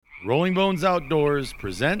Rolling Bones Outdoors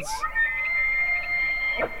presents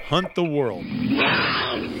Hunt the World.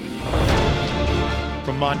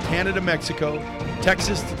 From Montana to Mexico,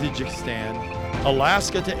 Texas to Tajikistan,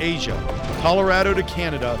 Alaska to Asia, Colorado to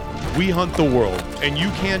Canada, we hunt the world, and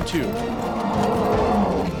you can too.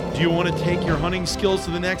 Do you want to take your hunting skills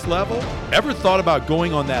to the next level? Ever thought about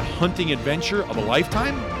going on that hunting adventure of a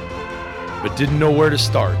lifetime, but didn't know where to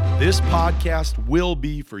start? This podcast will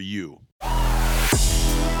be for you.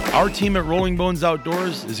 Our team at Rolling Bones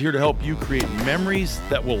Outdoors is here to help you create memories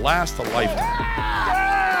that will last a lifetime.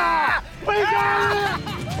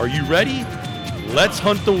 Are you ready? Let's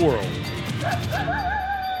hunt the world.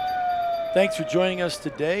 Thanks for joining us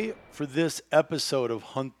today for this episode of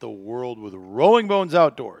Hunt the World with Rolling Bones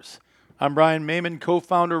Outdoors. I'm Brian Mayman,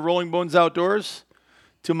 co-founder of Rolling Bones Outdoors.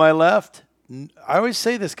 To my left, I always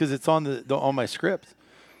say this because it's on my script.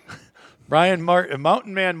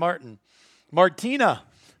 Mountain Man Martin. Martina.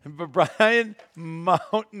 Brian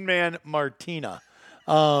Mountain Man Martina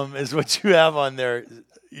is what you have on there.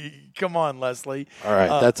 Come on, Leslie. All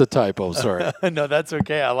right, that's a typo, sorry. No, that's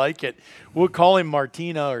okay. I like it. We'll call him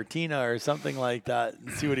Martina or Tina or something like that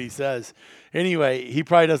and see what he says. Anyway, he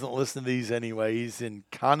probably doesn't listen to these anyway. He's in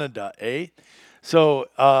Canada, eh? So,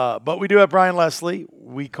 but we do have Brian Leslie.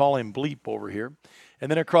 We call him Bleep over here. And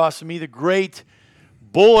then across from me, the great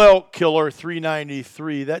Bull Elk Killer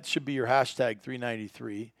 393. That should be your hashtag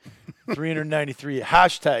 393. 393.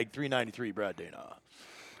 Hashtag 393, Brad Dana.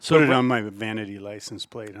 So put it on my vanity license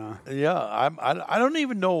plate, huh? Yeah, I don't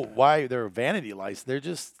even know why they're a vanity license. They're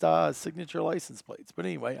just signature license plates. But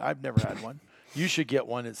anyway, I've never had one. You should get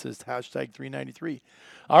one. It says hashtag 393.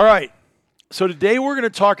 All right. So today we're going to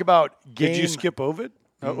talk about game. Did you skip Ovid?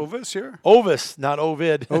 Ovis here? Ovis, not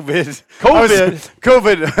Ovid. Ovid. COVID.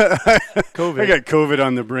 COVID. I got COVID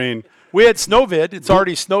on the brain. We had snowvid. It's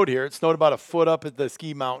already snowed here. It snowed about a foot up at the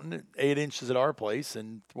ski mountain, 8 inches at our place,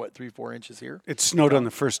 and 3-4 inches here. It snowed on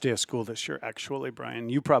the first day of school this year, actually, Brian.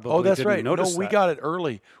 You probably that's didn't right. notice No, we got it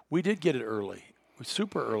early. We did get it early.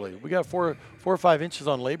 Super early. We got 4 or 5 inches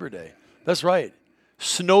on Labor Day. That's right.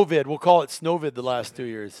 Snowvid. We'll call it snowvid the last 2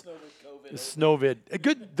 years. Snowvid.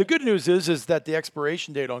 The good news is that the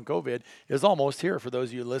expiration date on COVID is almost here for those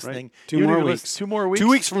of you listening. Right. 2 more weeks. 2 more weeks. 2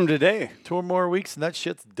 weeks from today. 2 more weeks, and that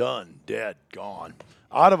shit's done, dead, gone,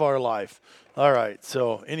 out of our life. All right.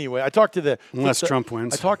 So anyway, I talked to unless Trump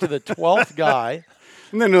wins. I talked to the 12th guy.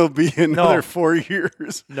 And then it'll be another 4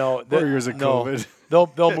 years. No, 4 years of COVID.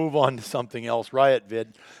 They'll move on to something else. Riot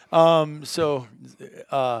vid.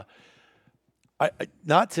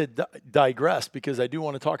 Not to digress, because I do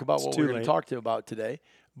want to talk about what we're going to talk about today,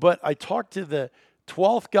 but I talked to the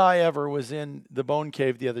 12th guy ever was in the Bone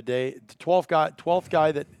Cave the other day, the 12th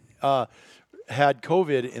guy that had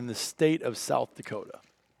COVID in the state of South Dakota.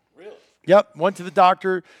 Really? Yep, went to the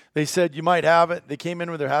doctor. They said you might have it. They came in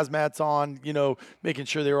with their hazmats on, making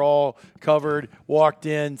sure they were all covered, walked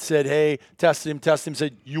in, said, hey, tested him,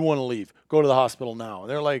 said, you want to leave. Go to the hospital now.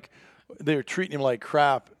 And they were treating him like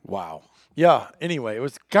crap. Wow. Yeah, anyway, it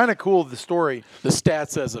was kind of cool, the story. The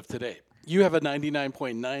stats as of today. You have a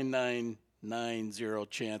 99.9990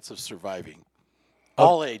 chance of surviving.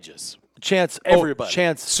 All ages.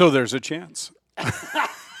 Everybody. So there's a chance.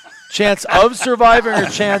 Chance of surviving or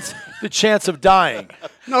the chance of dying?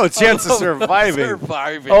 No, a chance of surviving.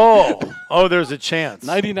 Oh, there's a chance.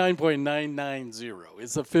 99.990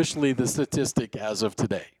 is officially the statistic as of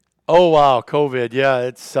today. Oh, wow, COVID. Yeah,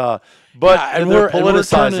 it's and we're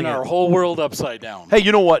politicizing turning our whole world upside down. Hey,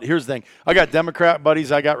 you know what? Here's the thing. I got Democrat buddies.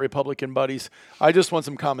 I got Republican buddies. I just want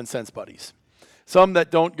some common sense buddies. Some that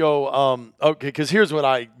don't go, okay, because here's what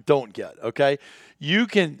I don't get, okay? You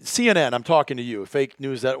can, CNN, I'm talking to you, fake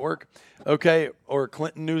news network, okay, or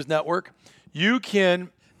Clinton News Network. You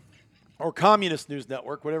can, or Communist News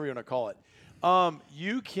Network, whatever you want to call it.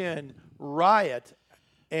 You can riot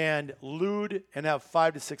and lewd and have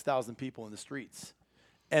 5,000 to 6,000 people in the streets.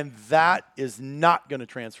 And that is not going to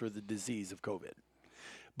transfer the disease of COVID.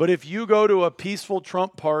 But if you go to a peaceful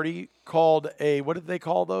Trump party called what did they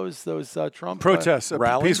call those Trump protests?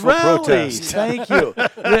 Rallies? Peaceful protest. Thank you.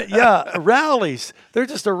 Yeah, rallies. They're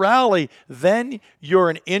just a rally. Then you're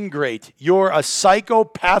an ingrate. You're a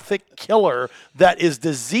psychopathic killer that is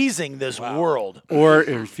diseasing this world. Or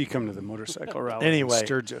if you come to the motorcycle rally, anyway,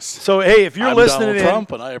 Sturgis. So hey, if you're I'm listening Donald in,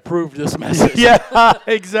 Trump, and I approve this message. Yeah,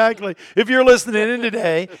 exactly. If you're listening in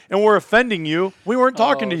today and we're offending you, we weren't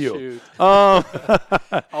talking to you.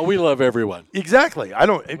 We love everyone. Exactly.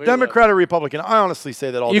 Democrat Democrat or Republican, I honestly say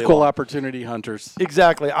that all day Equal long. opportunity hunters.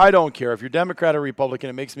 Exactly. I don't care. If you're Democrat or Republican,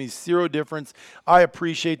 it makes me zero difference. I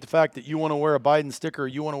appreciate the fact that you want to wear a Biden sticker or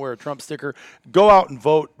you want to wear a Trump sticker. Go out and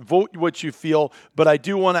vote. Vote what you feel. But I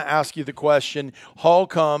do want to ask you the question, how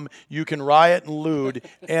come you can riot and lewd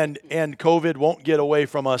and COVID won't get away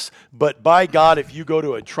from us? But by God, if you go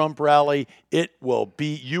to a Trump rally,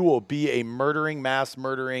 you will be a mass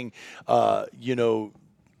murdering, Don't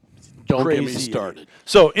get me crazy. started.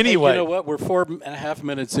 So Hey, anyway. you know what? We're 4.5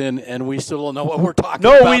 minutes in, and we still don't know what we're talking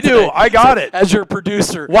No, about we do. today. I got it. As your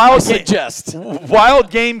producer, Wild I ga- suggest.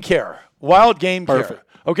 Wild game care. Wild game care. Perfect.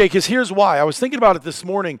 Okay, because here's why. I was thinking about it this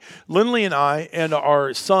morning. Lindley and I and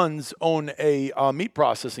our sons own a meat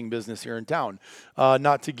processing business here in town.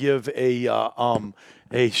 Not to give a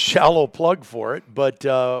shallow plug for it, but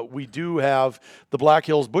we do have the Black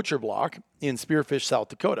Hills Butcher Block in Spearfish, South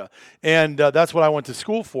Dakota. And that's what I went to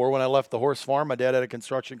school for when I left the horse farm. My dad had a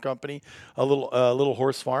construction company, a little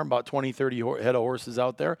horse farm, about 20, 30 head of horses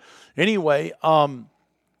out there. Anyway, went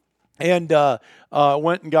and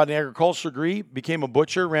got an agricultural degree, became a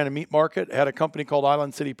butcher, ran a meat market, had a company called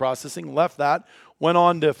Island City Processing, left that, went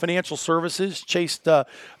on to financial services, chased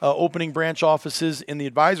opening branch offices in the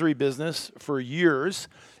advisory business for years,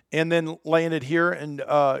 and then landed here and,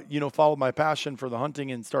 followed my passion for the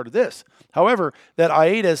hunting and started this. However, the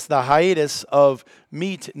hiatus of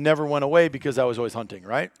meat never went away because I was always hunting,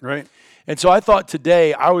 right? Right. And so I thought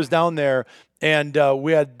today I was down there and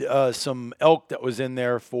we had some elk that was in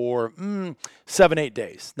there for 7-8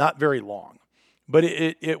 days. Not very long, but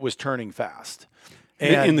it was turning fast.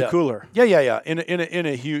 And, in the cooler. Yeah. In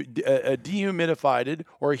a dehumidified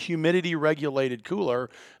or a humidity regulated cooler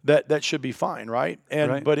that should be fine, right?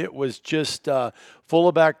 But it was just full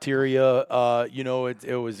of bacteria.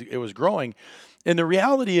 It was growing. And the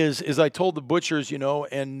reality is I told the butchers,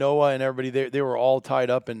 and Noah and everybody, they were all tied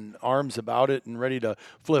up in arms about it and ready to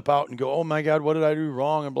flip out and go, oh my God, what did I do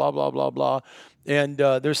wrong? And blah, blah, blah, blah. And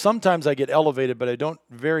there's sometimes I get elevated, but I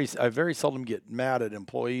very seldom get mad at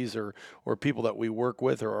employees or people that we work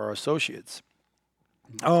with or our associates.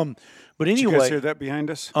 But anyway. Did you guys hear that behind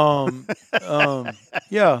us?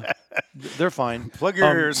 Yeah, they're fine. Plug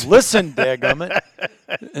your ears. Listen, dadgummit.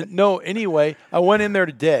 No, anyway, I went in there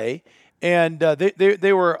today. And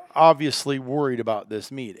they were obviously worried about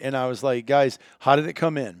this meat. And I was like, guys, how did it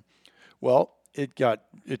come in? Well, it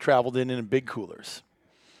traveled in big coolers.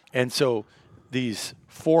 And so these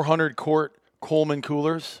 400-quart Coleman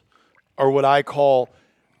coolers are what I call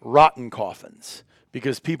rotten coffins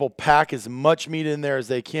because people pack as much meat in there as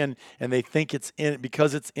they can, and they think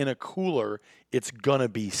because it's in a cooler, it's going to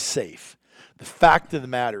be safe. The fact of the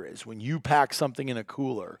matter is when you pack something in a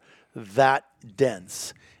cooler that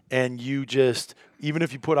dense, and you even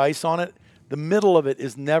if you put ice on it, the middle of it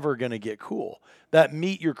is never going to get cool. That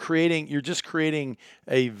meat you're just creating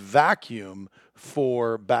a vacuum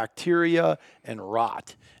for bacteria and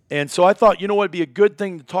rot. And so I thought, it'd be a good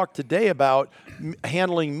thing to talk today about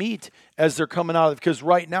handling meat as they're coming out of, because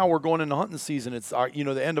right now we're going into hunting season. It's,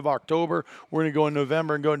 the end of October. We're going to go in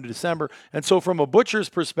November and go into December. And so from a butcher's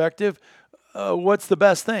perspective, what's the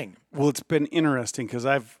best thing? Well, it's been interesting because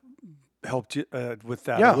I've helped you with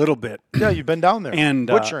that a little bit. Yeah, you've been down there and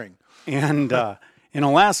butchering. In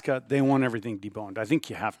Alaska, they want everything deboned. I think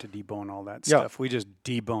you have to debone all that stuff. We just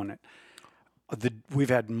debone it. We've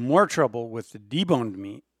had more trouble with the deboned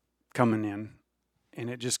meat coming in, and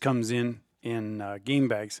it just comes in game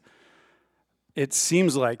bags. It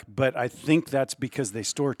seems like, but I think that's because they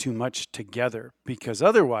store too much together, because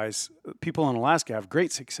otherwise people in Alaska have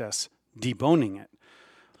great success deboning it.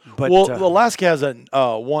 But, Alaska has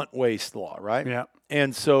a want waste law, right? Yeah.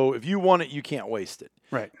 And so if you want it, you can't waste it.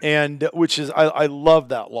 Right. And which is, I love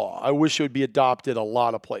that law. I wish it would be adopted a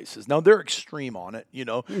lot of places. Now, they're extreme on it,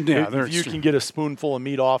 Yeah, if you can get a spoonful of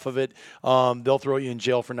meat off of it, they'll throw you in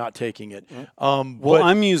jail for not taking it. Well,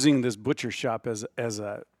 I'm using this butcher shop as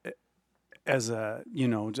a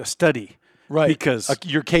study. Right. Because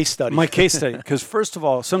your case study. My case study. Because first of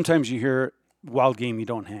all, sometimes you hear wild game you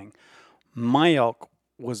don't hang. My elk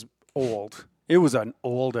was old. It was an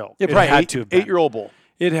old elk. Yeah, it probably had to have been. 8-year-old bull.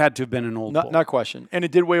 It had to have been an old bull. Not question. And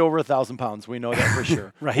it did weigh over 1,000 pounds. We know that for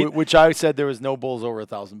sure. Right. Which I said there was no bulls over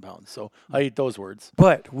 1,000 pounds. So I eat those words.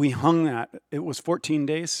 But we hung that. It was 14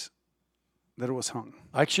 days that it was hung.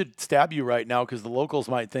 I should stab you right now because the locals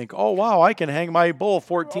might think, oh, wow, I can hang my bull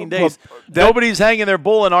 14 days. Nobody's hanging their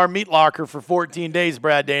bull in our meat locker for 14 days,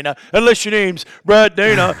 Brad Dana, unless your name's Brad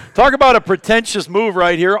Dana. Talk about a pretentious move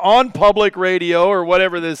right here on public radio or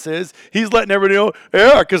whatever this is. He's letting everybody know,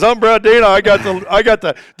 yeah, because I'm Brad Dana. I got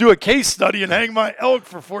to do a case study and hang my elk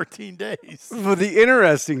for 14 days. Well, the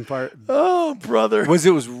interesting part, Oh, brother. was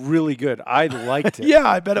it was really good. I liked it. Yeah,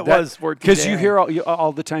 I bet it was 14 days. Because you hear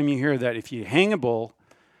all the time, you hear that if you hang a bull,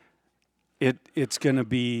 it's going to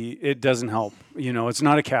be, it doesn't help. You know, it's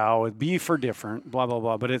not a cow. Beef are different, blah, blah,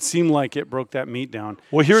 blah. But it seemed like it broke that meat down.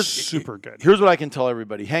 Well, here's super good. Here's what I can tell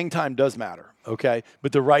everybody. Hang time does matter, okay?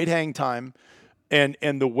 But the right hang time and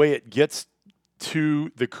the way it gets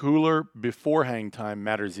to the cooler before hang time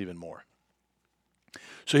matters even more.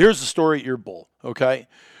 So here's the story at your bull, okay?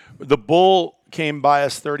 The bull came by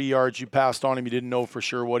us 30 yards. You passed on him. You didn't know for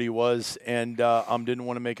sure what he was, and didn't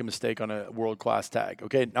want to make a mistake on a world-class tag.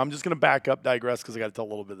 Okay, now I'm just going to back up, digress, because I got to tell a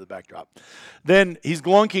little bit of the backdrop. Then he's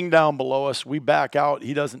glunking down below us. We back out.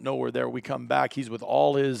 He doesn't know we're there. We come back. He's with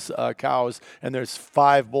all his cows, and there's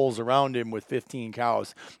 5 bulls around him with 15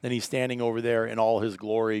 cows, and he's standing over there in all his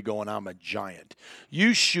glory going, I'm a giant.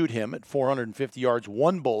 You shoot him at 450 yards,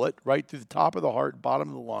 1 bullet, right through the top of the heart, bottom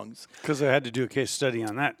of the lungs. Because I had to do a case study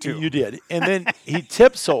on that, too. You did. And then he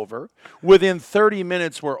tips over. Within 30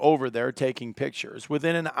 minutes, we're over there taking pictures.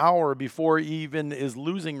 Within an hour, before he even is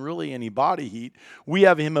losing really any body heat, we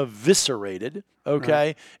have him eviscerated, okay,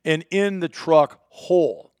 right. And in the truck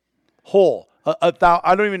whole. I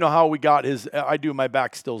don't even know how we got his. I do. My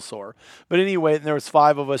back's still sore. But anyway, there was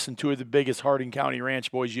 5 of us and 2 of the biggest Hardin County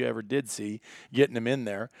ranch boys you ever did see, getting him in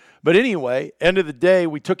there. But anyway, end of the day,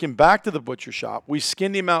 we took him back to the butcher shop. We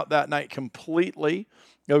skinned him out that night completely.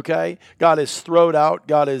 Okay, got his throat out,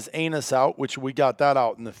 got his anus out, which we got that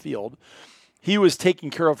out in the field. He was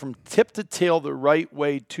taken care of from tip to tail the right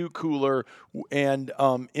way to cooler and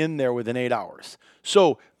in there within 8 hours.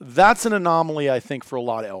 So that's an anomaly, I think, for a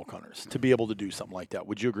lot of elk hunters to be able to do something like that.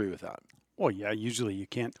 Would you agree with that? Well, yeah, usually you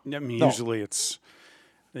can't. I mean, no. Usually it's,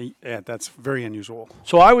 yeah, that's very unusual.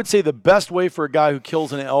 So I would say the best way for a guy who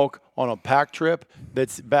kills an elk on a pack trip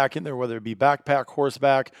that's back in there, whether it be backpack,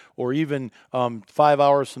 horseback, or even 5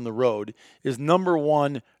 hours from the road, is number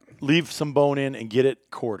 1, leave some bone in and get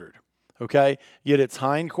it quartered. Okay? Get its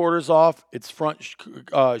hind quarters off, its front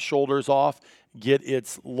shoulders off, get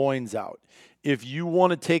its loins out. If you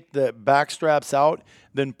want to take the back straps out,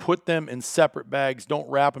 then put them in separate bags. Don't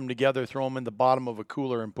wrap them together. Throw them in the bottom of a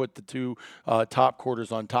cooler and put the 2 top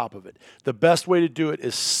quarters on top of it. The best way to do it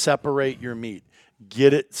is separate your meat.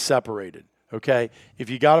 Get it separated, okay?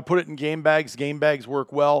 If you got to put it in game bags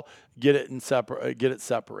work well. Get it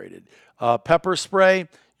separated. Pepper spray,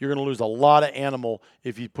 you're going to lose a lot of animal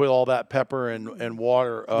if you put all that pepper and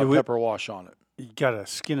water, pepper wash on it. You got to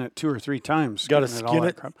skin it 2 or 3 times. Got to skin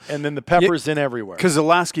it, and then the pepper's in everywhere. Because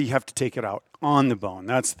Alaska, you have to take it out on the bone.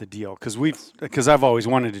 That's the deal. Because I've always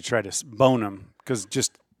wanted to try to bone them. Because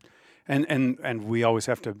just and we always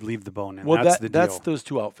have to leave the bone in. Well, that's the deal. That's those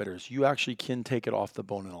 2 outfitters. You actually can take it off the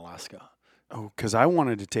bone in Alaska. Oh, because I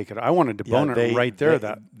wanted to take it. I wanted to bone it right there.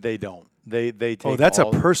 They don't. They take. Oh, that's a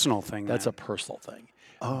personal thing. That's a personal thing.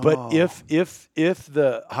 Oh. But if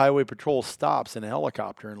the highway patrol stops in a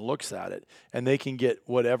helicopter and looks at it, and they can get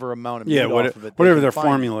whatever amount of meat off of it, whatever their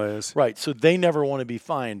formula is, right? So they never want to be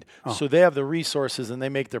fined. Oh. So they have the resources, and they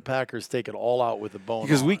make their packers take it all out with the bone.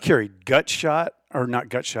 Because we carried gut shot, or not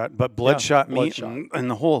gut shot, but bloodshot meat, and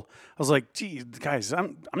the whole. I was like, "Geez, guys,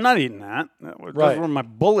 I'm not eating that." That's where my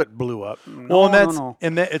bullet blew up.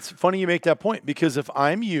 And it's funny you make that point, because if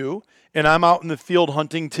I'm you and I'm out in the field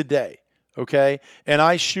hunting today. Okay, and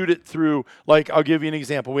I shoot it through, like, I'll give you an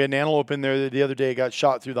example. We had an antelope in there the other day, got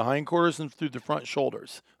shot through the hindquarters and through the front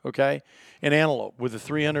shoulders, okay? An antelope with a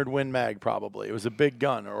 300 Win Mag probably. It was a big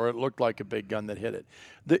gun, or it looked like a big gun that hit it.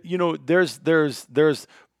 There's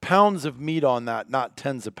pounds of meat on that, not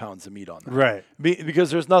tens of pounds of meat on that. Right. Because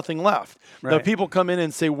there's nothing left. Right. Now, people come in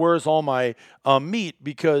and say, where's all my meat?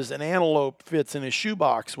 Because an antelope fits in a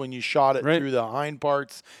shoebox when you shot it through the hind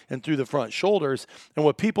parts and through the front shoulders. And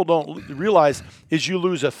what people don't realize is you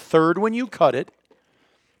lose a third when you cut it.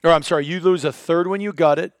 You lose a third when you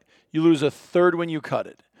gut it. You lose a third when you cut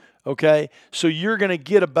it. Okay? So you're going to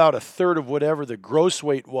get about a third of whatever the gross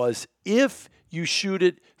weight was if you shoot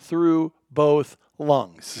it through both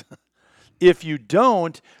lungs. If you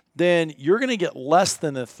don't, then you're going to get less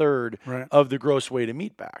than a third of the gross weight of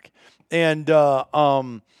meat back. And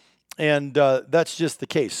that's just the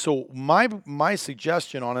case. So my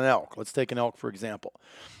suggestion on an elk, let's take an elk for example,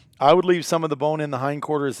 I would leave some of the bone in the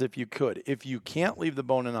hindquarters if you could. If you can't leave the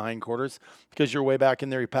bone in the hindquarters because you're way back in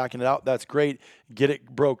there, you're packing it out, that's great. Get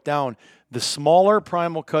it broke down. The smaller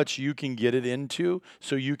primal cuts you can get it into,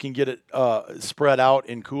 so you can get it spread out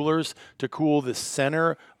in coolers to cool the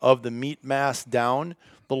center of the meat mass down,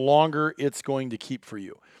 the longer it's going to keep for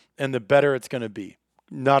you and the better it's going to be.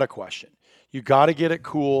 Not a question. You got to get it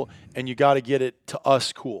cool, and you got to get it to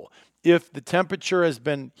us cool. If the temperature has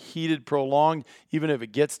been heated prolonged, even if it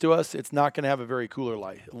gets to us, it's not going to have a very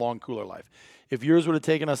long cooler life. If yours would have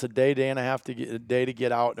taken us a day and a half to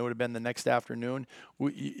get out, and it would have been the next afternoon,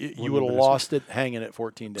 you would have lost it hanging at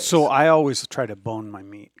 14 days. So I always try to bone my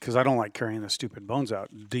meat because I don't like carrying the stupid bones out.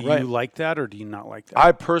 Do you like that, or do you not like that?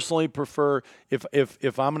 I personally prefer,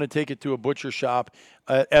 if I'm going to take it to a butcher shop,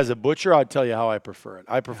 as a butcher, I'd tell you how I prefer it.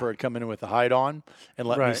 I prefer it coming in with the hide on and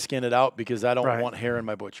let me skin it out because I don't want hair in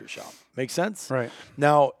my butcher shop. Make sense? Right.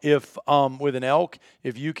 Now, if with an elk,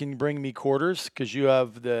 if you can bring me quarters because you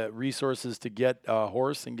have the resources to get a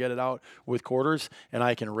horse and get it out with quarters, and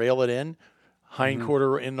I can rail it in, hind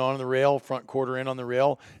quarter in on the rail, front quarter in on the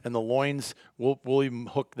rail, and the loins, we'll even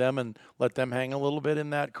hook them and let them hang a little bit in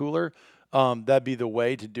that cooler. That'd be the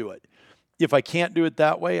way to do it. If I can't do it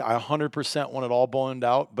that way, I 100% want it all boned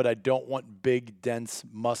out, but I don't want big, dense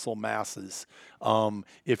muscle masses.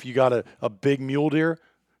 If you got a big mule deer,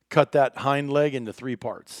 cut that hind leg into 3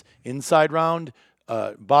 parts. Inside round,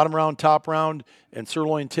 bottom round, top round, and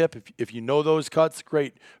sirloin tip. If you know those cuts,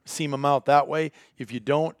 great. Seam them out that way. If you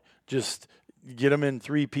don't, just get them in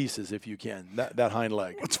 3 pieces if you can, that hind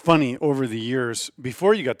leg. It's funny, over the years,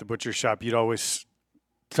 before you got the butcher shop, you'd always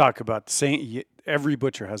talk about the same. Every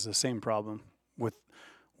butcher has the same problem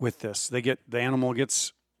with this. The animal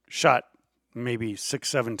gets shot maybe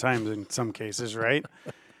 6-7 times in some cases, right?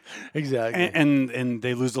 Exactly. And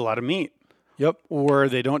they lose a lot of meat. Yep. Or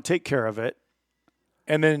they don't take care of it.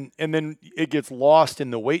 And then it gets lost in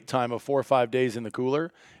the wait time of 4 or 5 days in the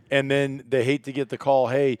cooler. And then they hate to get the call,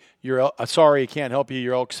 hey, sorry, I can't help you,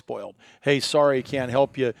 your elk's spoiled. Hey, sorry, I can't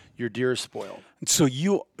help you, your deer's spoiled. So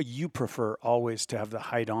you prefer always to have the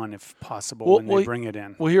hide on if possible when they bring it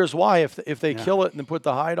in. Well, here's why. If they kill it and then put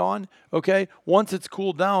the hide on, okay, once it's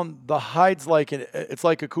cooled down, the hide's it's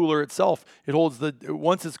like a cooler itself. It holds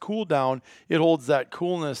once it's cooled down, it holds that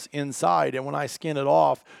coolness inside. And when I skin it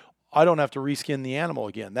off, I don't have to reskin the animal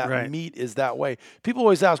again. That meat is that way. People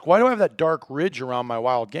always ask, why do I have that dark ridge around my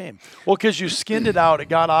wild game? Well, because you skinned it out, it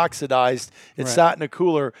got oxidized, it sat in a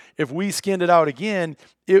cooler. If we skinned it out again,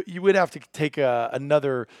 you would have to take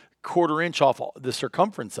another 1/4 inch off the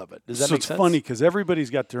circumference of it. Does that make sense? So it's funny because everybody's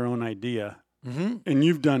got their own idea, and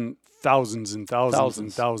you've done thousands and thousands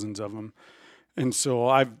and thousands of them. And so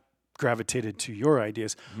I've gravitated to your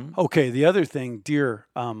ideas. Okay, the other thing, deer,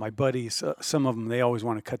 my buddies, some of them, they always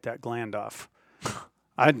want to cut that gland off.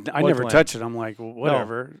 I never touch it. I'm like, well,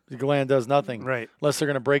 whatever. No, the gland does nothing. Right. Unless they're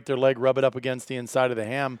going to break their leg, rub it up against the inside of the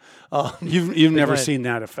ham. You've never seen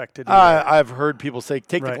that affected? I've heard people say,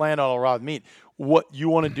 take the gland out of raw meat. What you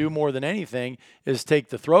want to do more than anything is take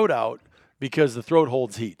the throat out because the throat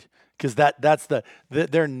holds heat. Because that's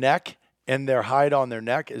their neck and their hide on their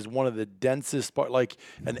neck is one of the densest part. Like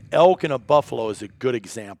an elk and a buffalo is a good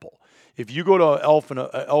example. If you go to an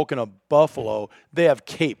elk and a buffalo, they have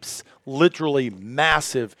capes, literally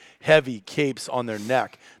massive, heavy capes on their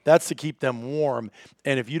neck. That's to keep them warm.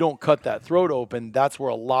 And if you don't cut that throat open, that's where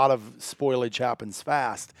a lot of spoilage happens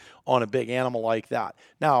fast on a big animal like that.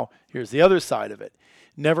 Now, here's the other side of it.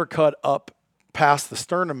 Never cut up past the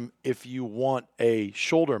sternum if you want a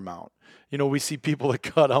shoulder mount. You know, we see people that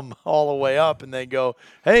cut them all the way up and they go,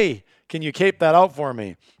 hey, can you cape that out for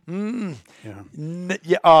me?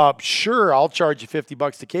 Sure, I'll charge you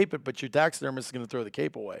 $50 to cape it, but your taxidermist is going to throw the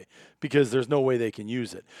cape away because there's no way they can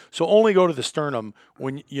use it. So only go to the sternum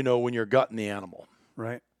when you're gutting the animal.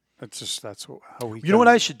 Right. That's how we. You know what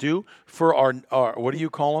I should do for our what do you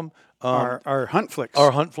call them? Our hunt flicks.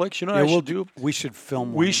 Our hunt flicks. You know what I should do? We should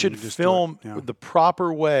film. We should film the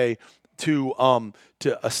proper way to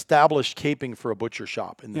establish caping for a butcher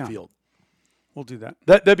shop in the field. We'll do that.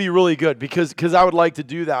 That'd be really good because I would like to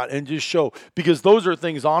do that and just show, because those are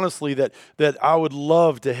things, honestly, that I would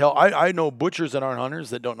love to help. I know butchers that aren't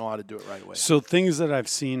hunters that don't know how to do it right away. So things that I've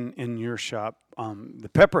seen in your shop, the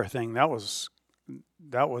pepper thing, that was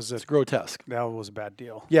it's grotesque. That was a bad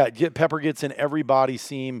deal. Yeah, pepper gets in every body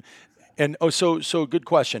seam. And so good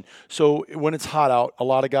question. So when it's hot out, a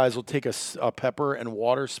lot of guys will take a pepper and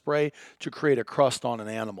water spray to create a crust on an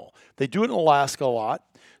animal. They do it in Alaska a lot,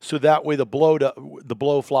 so that way the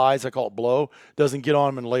blow flies, I call it blow, doesn't get on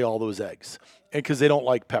them and lay all those eggs. because they don't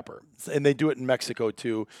like pepper, and they do it in Mexico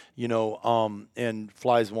too, and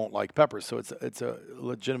flies won't like pepper, so it's a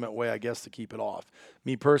legitimate way, I guess, to keep it off.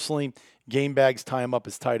 Me personally, game bags, tie them up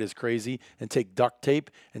as tight as crazy, and take duct tape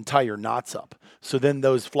and tie your knots up, so then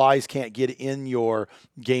those flies can't get in your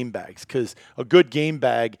game bags. Because a good game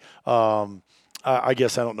bag, I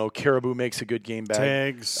guess, I don't know, Caribou makes a good game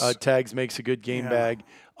bag. Tags makes a good game bag.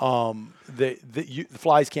 The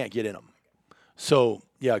flies can't get in them. So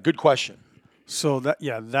yeah, good question. So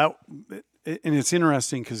and it's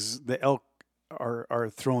interesting because the elk are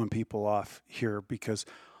throwing people off here, because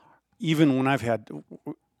even when I've had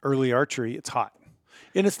early archery, it's hot.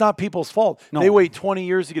 And it's not people's fault. No. They wait 20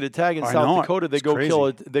 years to get a tag in South Dakota. They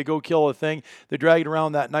go kill a thing. They drag it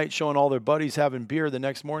around that night, showing all their buddies having beer. The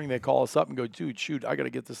next morning, they call us up and go, "Dude, shoot, I got to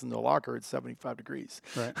get this in the locker. It's 75 degrees."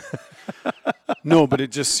 Right. No, but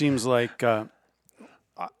it just seems like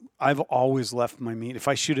I've always left my meat. If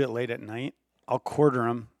I shoot it late at night, I'll quarter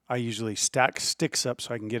them. I usually stack sticks up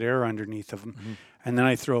so I can get air underneath of them. Mm-hmm. And then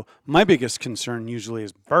I throw, my biggest concern usually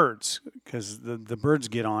is birds, because the birds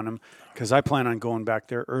get on them, because I plan on going back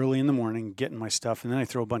there early in the morning, getting my stuff, and then I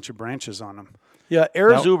throw a bunch of branches on them. Yeah,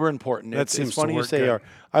 air is uber important. That seems it's funny to work you say good. air.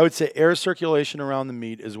 I would say air circulation around the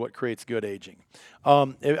meat is what creates good aging.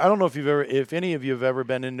 I don't know if any of you have ever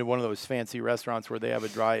been into one of those fancy restaurants where they have a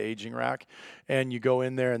dry aging rack, and you go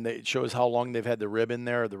in there and it shows how long they've had the rib in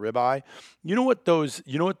there, or the ribeye. You know what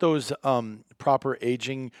those proper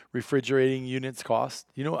aging refrigerating units cost?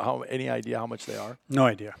 You know any idea how much they are? No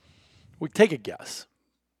idea. Well, take a guess.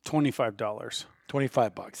 $25.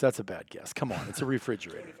 $25. That's a bad guess. Come on, it's a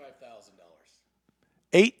refrigerator.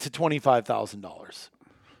 $8,000 to $25,000.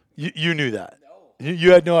 You knew that. No.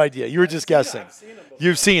 You had no idea. You were just guessing.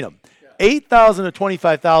 You've seen them. Yeah. $8,000 to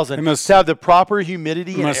 $25,000 to have the proper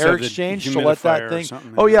humidity and air exchange to let that thing.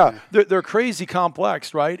 Oh yeah, they're crazy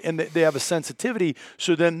complex, right? And they have a sensitivity,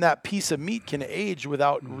 so then that piece of meat can age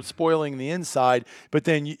without spoiling the inside, but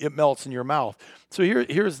then it melts in your mouth. So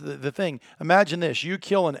here's the thing. Imagine this: you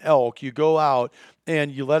kill an elk, you go out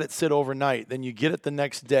and you let it sit overnight. Then you get it the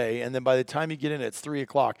next day, and then by the time you get in, it's 3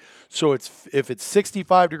 o'clock. So if it's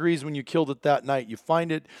 65 degrees when you killed it that night, you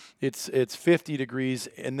find it's 50 degrees,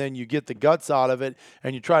 and then you get the guts out of it,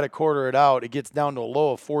 and you try to quarter it out. It gets down to a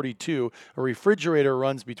low of 42. A refrigerator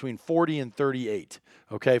runs between 40 and 38.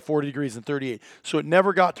 Okay, 40 degrees and 38. So it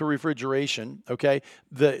never got to refrigeration. Okay,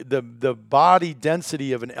 the body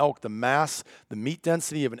density of an elk, the mass, the meat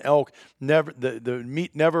density of an elk, the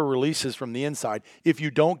meat never releases from the inside. If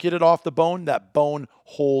you don't get it off the bone, that bone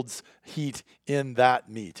holds heat in that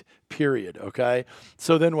meat. Period. Okay.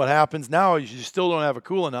 So then what happens now is you still don't have it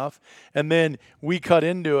cool enough, and then we cut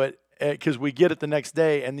into it, because we get it the next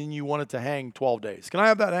day, and then you want it to hang 12 days. Can I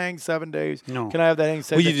have that hang 7 days? No. Can I have that hang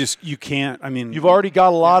 7 days? You can't. I mean, you've already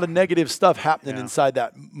got a lot of negative stuff happening inside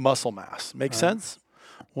that muscle mass. Make sense?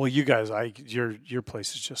 Well, you guys, your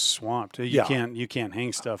place is just swamped. You can't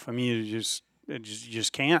hang stuff. I mean, you just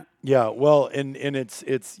can't. Yeah. Well, and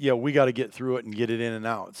it's we got to get through it and get it in and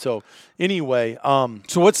out. So anyway,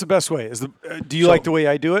 so what's the best way? Do you like the way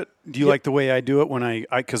I do it? Do you like the way I do it when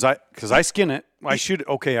because I skin it? I shoot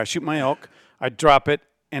my elk, I drop it,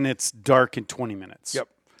 and it's dark in 20 minutes. Yep.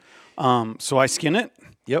 So I skin it.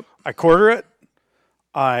 Yep. I quarter it.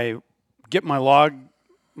 I get my log,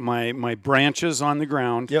 my branches on the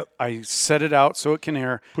ground. Yep. I set it out so it can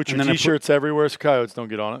air. Put your T-shirts everywhere so coyotes don't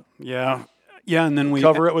get on it. Yeah. Yeah, and then we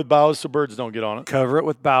cover it with boughs so birds don't get on it. Cover it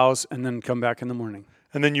with boughs, and then come back in the morning.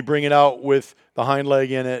 And then you bring it out with the hind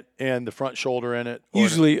leg in it and the front shoulder in it.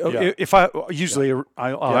 Usually,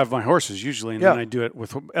 I'll have my horses usually, and then I do it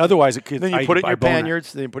with. Otherwise, it could. Then you put it in your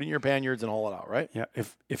panniers. Then you put it in your panniers and haul it out, right? Yeah.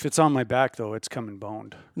 If it's on my back though, it's coming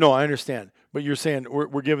boned. No, I understand. But you're saying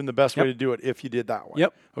we're giving the best way to do it if you did that way.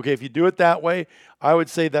 Yep. Okay, if you do it that way, I would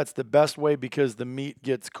say that's the best way, because the meat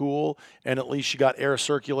gets cool, and at least you got air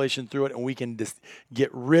circulation through it, and we can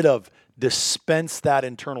dispense that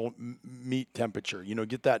internal meat temperature.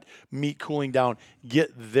 Get that meat cooling down,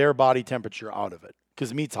 get their body temperature out of it,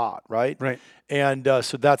 because meat's hot, right? Right. And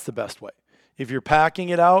so that's the best way. If you're packing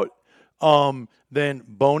it out, then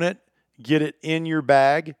bone it, get it in your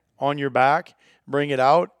bag on your back, bring it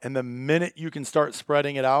out, and the minute you can start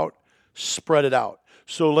spreading it out, spread it out.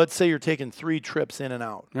 So let's say you're taking 3 trips in and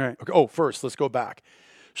out. Right. Okay. Oh, first, let's go back.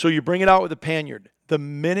 So you bring it out with a panniard. The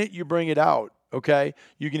minute you bring it out, okay,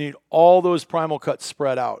 you can eat all those primal cuts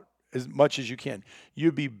spread out as much as you can.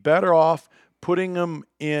 You'd be better off putting them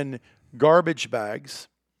in garbage bags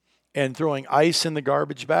and throwing ice in the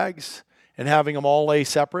garbage bags and having them all lay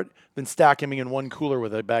separate than stacking them in one cooler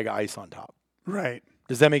with a bag of ice on top. Right.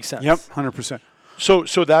 Does that make sense? Yep, 100%.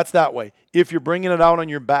 So that's that way. If you're bringing it out on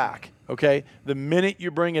your back, okay, the minute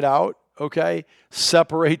you bring it out, okay,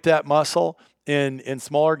 separate that muscle in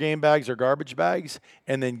smaller game bags or garbage bags,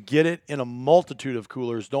 and then get it in a multitude of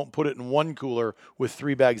coolers. Don't put it in one cooler with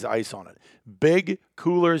 3 bags of ice on it. Big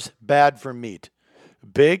coolers, bad for meat.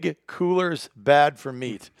 Big coolers, bad for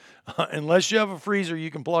meat. Unless you have a freezer you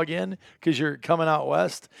can plug in because you're coming out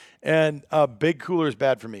west, and big coolers,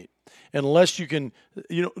 bad for meat. Unless you can,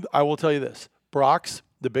 I will tell you this. Brock's,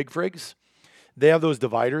 the big frigs, they have those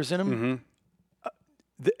dividers in them,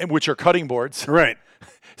 which are cutting boards. Right.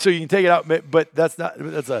 So you can take it out, but that's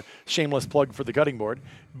a shameless plug for the cutting board.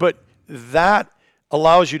 But that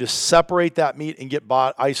allows you to separate that meat and get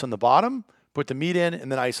ice on the bottom, put the meat in,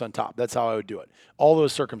 and then ice on top. That's how I would do it. All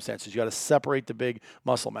those circumstances, you got to separate the big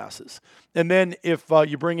muscle masses. And then if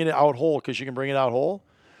you bring it out whole, because you can bring it out whole,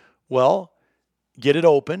 well, get it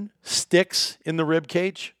open. Sticks in the rib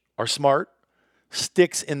cage are smart.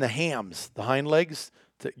 Sticks in the hams, the hind legs,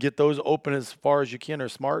 to get those open as far as you can are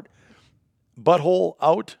smart. Butthole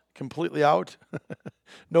out, completely out.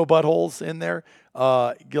 No buttholes in there.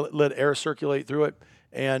 Let air circulate through it,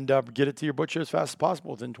 and get it to your butcher as fast as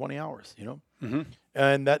possible within 20 hours,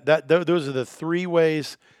 And those are the 3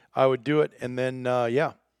 ways I would do it. And then,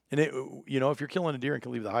 And if you're killing a deer and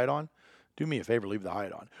can leave the hide on, do me a favor, leave the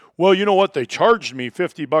hide on. Well, you know what? They charged me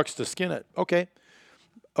 $50 to skin it.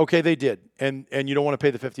 Okay, they did. And you don't want to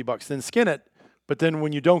pay the $50. Then skin it. But then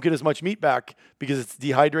when you don't get as much meat back because it's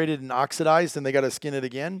dehydrated and oxidized and they got to skin it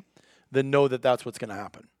again, then know that that's what's going to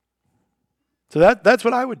happen. So that's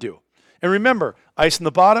what I would do. And remember, ice on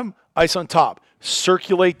the bottom, ice on top.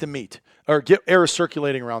 Circulate the meat, or get air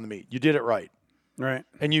circulating around the meat. You did it right. Right.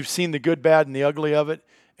 And you've seen the good, bad, and the ugly of it,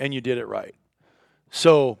 and you did it right.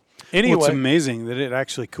 So anyway. Well, it's amazing that it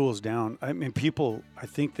actually cools down. I mean, people, I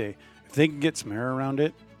think if they can get some air around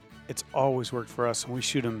it, it's always worked for us. And we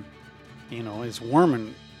shoot them, it's warm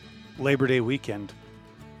in Labor Day weekend.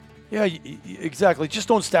 Yeah, exactly. Just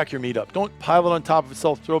don't stack your meat up. Don't pile it on top of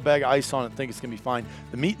itself, throw a bag of ice on it and think it's going to be fine.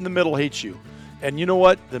 The meat in the middle hates you. And you know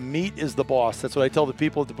what? The meat is the boss. That's what I tell the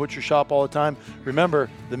people at the butcher shop all the time. Remember,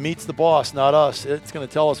 the meat's the boss, not us. It's going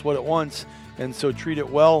to tell us what it wants, and so treat it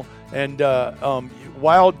well. And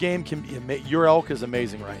wild game your elk is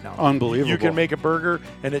amazing right now. Unbelievable. You can make a burger,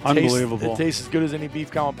 and it tastes as good as any beef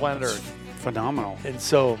cow on planet Earth. Phenomenal. And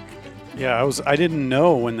so... Yeah, I didn't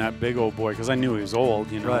know when that big old boy, because I knew he was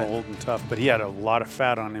old, right. Old and tough, but he had a lot of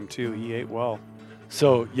fat on him too. He ate well.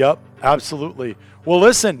 So, yep, absolutely. Well,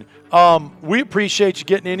 listen, we appreciate you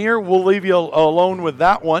getting in here. We'll leave you alone with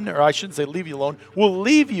that one, or I shouldn't say leave you alone. We'll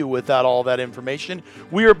leave you with all that information.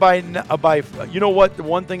 We are by you know what? The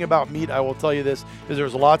one thing about meat, I will tell you this, is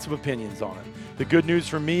there's lots of opinions on it. The good news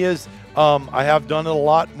for me is I have done it a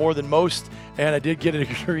lot more than most, and I did get a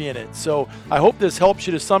degree in it. So I hope this helps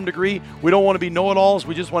you to some degree. We don't want to be know-it-alls.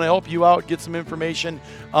 We just want to help you out, get some information.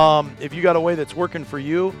 If you got a way that's working for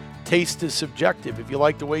you, taste is subjective. If you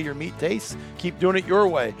like the way your meat tastes, keep doing it your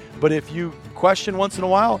way. But if you question once in a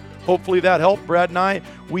while, hopefully that helped. Brad and I,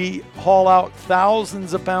 we haul out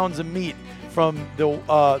thousands of pounds of meat from the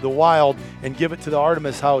wild and give it to the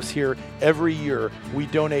Artemis House here every year. We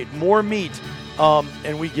donate more meat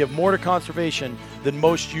and we give more to conservation than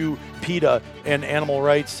most you PETA and animal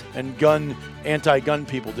rights and anti-gun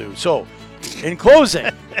people do. So, in closing,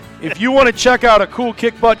 if you want to check out a cool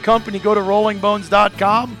kick butt company, go to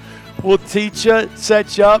rollingbones.com. We'll teach you,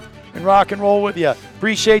 set you up, and rock and roll with you.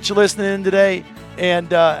 Appreciate you listening in today,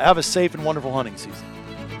 and have a safe and wonderful hunting season.